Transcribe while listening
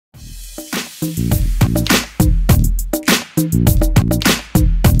What's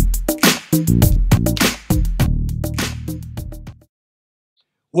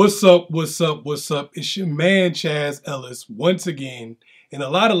up, what's up, what's up? It's your man, Askchazzellis, once again. And a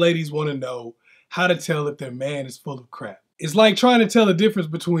lot of ladies want to know how to tell if their man is full of crap. It's like trying to tell the difference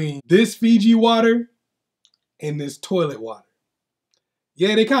between this Fiji water and this toilet water.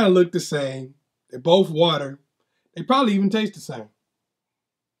 Yeah, they kind of look the same. They're both water. They probably even taste the same.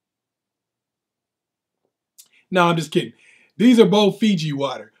 No, I'm just kidding. These are both Fiji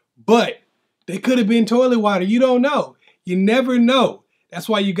water, but they could have been toilet water. You don't know. You never know. That's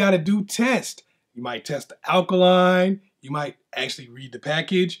why you got to do tests. You might test the alkaline. You might actually read the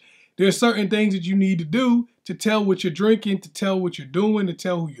package. There are certain things that you need to do to tell what you're drinking, to tell what you're doing, to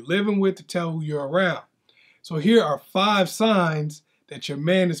tell who you're living with, to tell who you're around. So here are 5 signs that your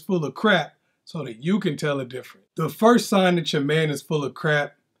man is full of crap so that you can tell the difference. The first sign that your man is full of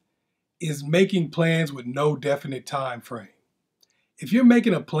crap is making plans with no definite time frame. If you're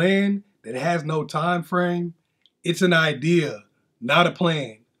making a plan that has no time frame, it's an idea, not a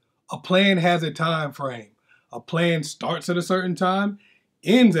plan. A plan has a time frame. A plan starts at a certain time,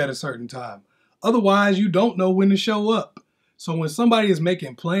 ends at a certain time. Otherwise, you don't know when to show up. So when somebody is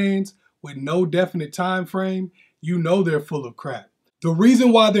making plans with no definite time frame, you know they're full of crap. The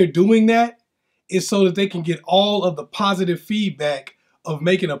reason why they're doing that is so that they can get all of the positive feedback of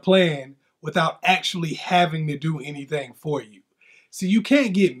making a plan without actually having to do anything for you. See, you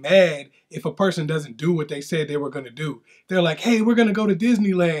can't get mad if a person doesn't do what they said they were going to do. They're like, hey, we're going to go to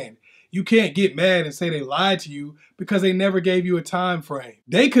Disneyland. You can't get mad and say they lied to you because they never gave you a time frame.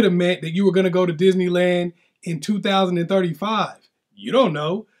 They could have meant that you were going to go to Disneyland in 2035. You don't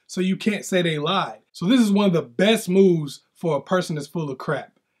know, so you can't say they lied. So this is one of the best moves for a person that's full of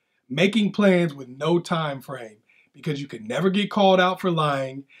crap. Making plans with no time frame, because you can never get called out for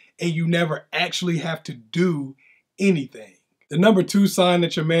lying and you never actually have to do anything. The number 2 sign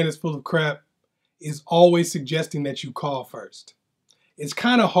that your man is full of crap is always suggesting that you call first. It's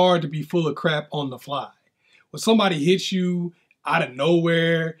kind of hard to be full of crap on the fly. When somebody hits you out of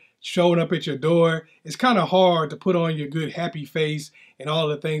nowhere, showing up at your door, it's kind of hard to put on your good happy face and all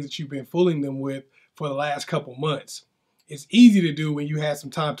the things that you've been fooling them with for the last couple months. It's easy to do when you have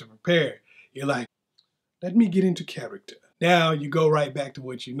some time to prepare. You're like, let me get into character. Now you go right back to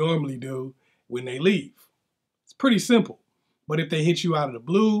what you normally do when they leave. It's pretty simple. But if they hit you out of the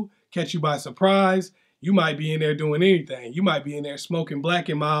blue, catch you by surprise, you might be in there doing anything. You might be in there smoking Black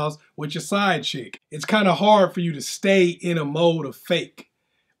and Miles with your side chick. It's kind of hard for you to stay in a mode of fake.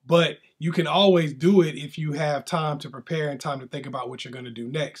 But you can always do it if you have time to prepare and time to think about what you're going to do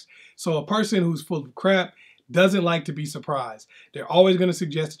next. So a person who's full of crap doesn't like to be surprised. They're always going to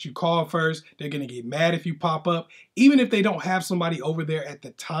suggest that you call first. They're going to get mad if you pop up. Even if they don't have somebody over there at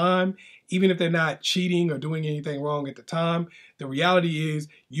the time, even if they're not cheating or doing anything wrong at the time, the reality is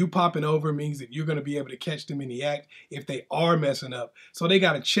you popping over means that you're going to be able to catch them in the act if they are messing up. So they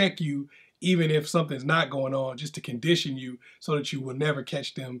got to check you even if something's not going on, just to condition you so that you will never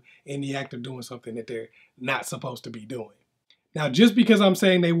catch them in the act of doing something that they're not supposed to be doing. Now, just because I'm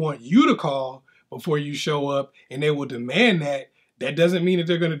saying they want you to call before you show up and they will demand that, that doesn't mean that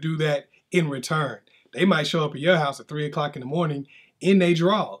they're going to do that in return. They might show up at your house at 3 o'clock in the morning in their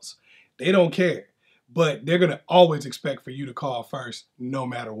drawers. They don't care, but they're going to always expect for you to call first no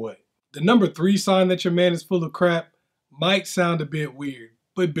matter what. The number 3 sign that your man is full of crap might sound a bit weird,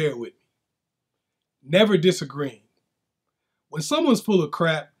 but bear with me. Never disagreeing. When someone's full of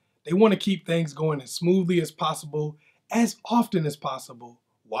crap, they want to keep things going as smoothly as possible, as often as possible.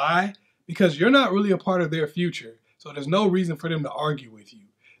 Why? Because you're not really a part of their future, so there's no reason for them to argue with you.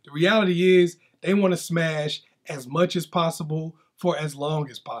 The reality is they want to smash as much as possible for as long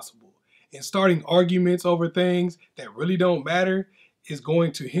as possible. And starting arguments over things that really don't matter is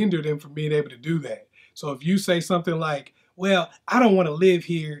going to hinder them from being able to do that. So if you say something like, well, I don't want to live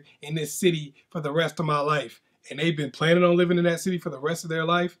here in this city for the rest of my life, and they've been planning on living in that city for the rest of their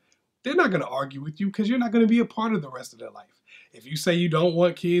life, they're not going to argue with you because you're not going to be a part of the rest of their life. If you say you don't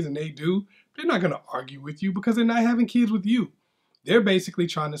want kids and they do, they're not going to argue with you because they're not having kids with you. They're basically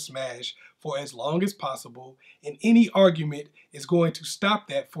trying to smash for as long as possible, and any argument is going to stop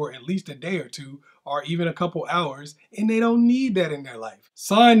that for at least a day or two or even a couple hours, and they don't need that in their life.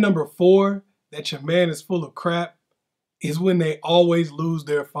 Sign number 4 that your man is full of crap is when they always lose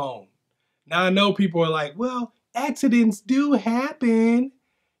their phone. Now, I know people are like, well, accidents do happen.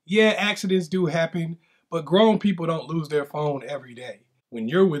 Yeah, accidents do happen, but grown people don't lose their phone every day. When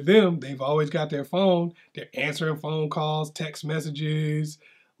you're with them, they've always got their phone. They're answering phone calls, text messages,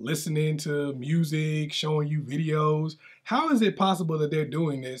 listening to music, showing you videos, How is it possible that they're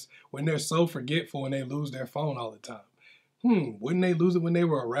doing this when they're so forgetful and they lose their phone all the time? Wouldn't they lose it when they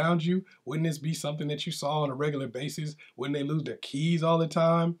were around you? Wouldn't this be something that you saw on a regular basis? Wouldn't they lose their keys all the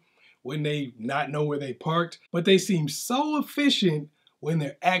time? Wouldn't they not know where they parked? But they seem so efficient when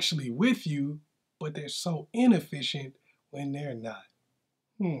they're actually with you, but they're so inefficient when they're not.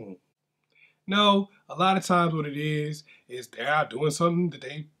 No, a lot of times what it is they're out doing something that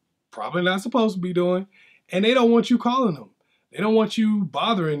they probably not supposed to be doing, and they don't want you calling them. They don't want you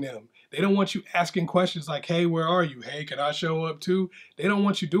bothering them. They don't want you asking questions like, hey, where are you? Hey, can I show up too? They don't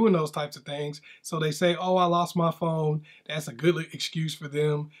want you doing those types of things. So they say, oh, I lost my phone. That's a good excuse for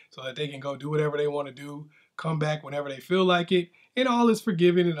them so that they can go do whatever they want to do, come back whenever they feel like it, and all is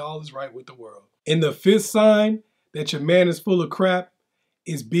forgiven and all is right with the world. And the fifth sign that your man is full of crap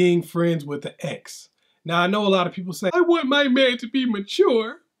is being friends with the ex. Now, I know a lot of people say, I want my man to be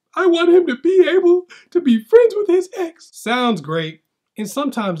mature. I want him to be able to be friends with his ex. Sounds great. And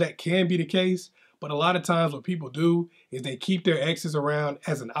sometimes that can be the case, but a lot of times what people do is they keep their exes around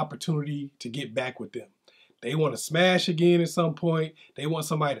as an opportunity to get back with them. They want to smash again at some point. They want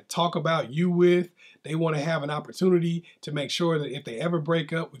somebody to talk about you with. They want to have an opportunity to make sure that if they ever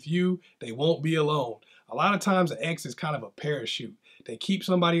break up with you, they won't be alone. A lot of times an ex is kind of a parachute. They keep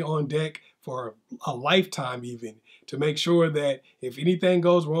somebody on deck for a lifetime even to make sure that if anything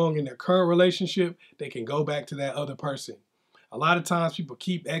goes wrong in their current relationship, they can go back to that other person. A lot of times people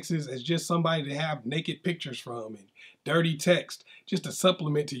keep exes as just somebody to have naked pictures from and dirty text just to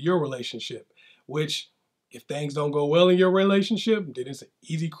supplement to your relationship, which if things don't go well in your relationship, then it's an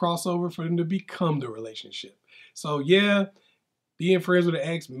easy crossover for them to become the relationship. So yeah, being friends with an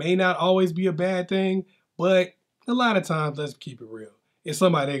ex may not always be a bad thing, but a lot of times, let's keep it real, it's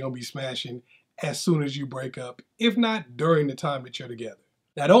somebody they're going to be smashing as soon as you break up, if not during the time that you're together.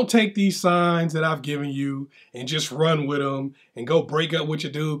 Now, don't take these signs that I've given you and just run with them and go break up with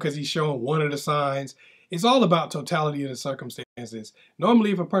your dude because he's showing one of the signs. It's all about totality of the circumstances.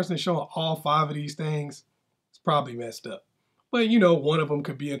 Normally, if a person is showing all 5 of these things, it's probably messed up. But, one of them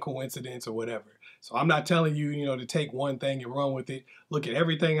could be a coincidence or whatever. So I'm not telling you, to take one thing and run with it. Look at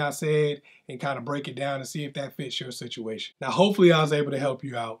everything I said and kind of break it down and see if that fits your situation. Now, hopefully I was able to help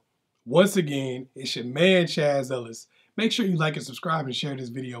you out. Once again, it's your man, Askchazzellis. Make sure you like and subscribe and share this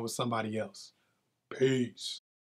video with somebody else. Peace.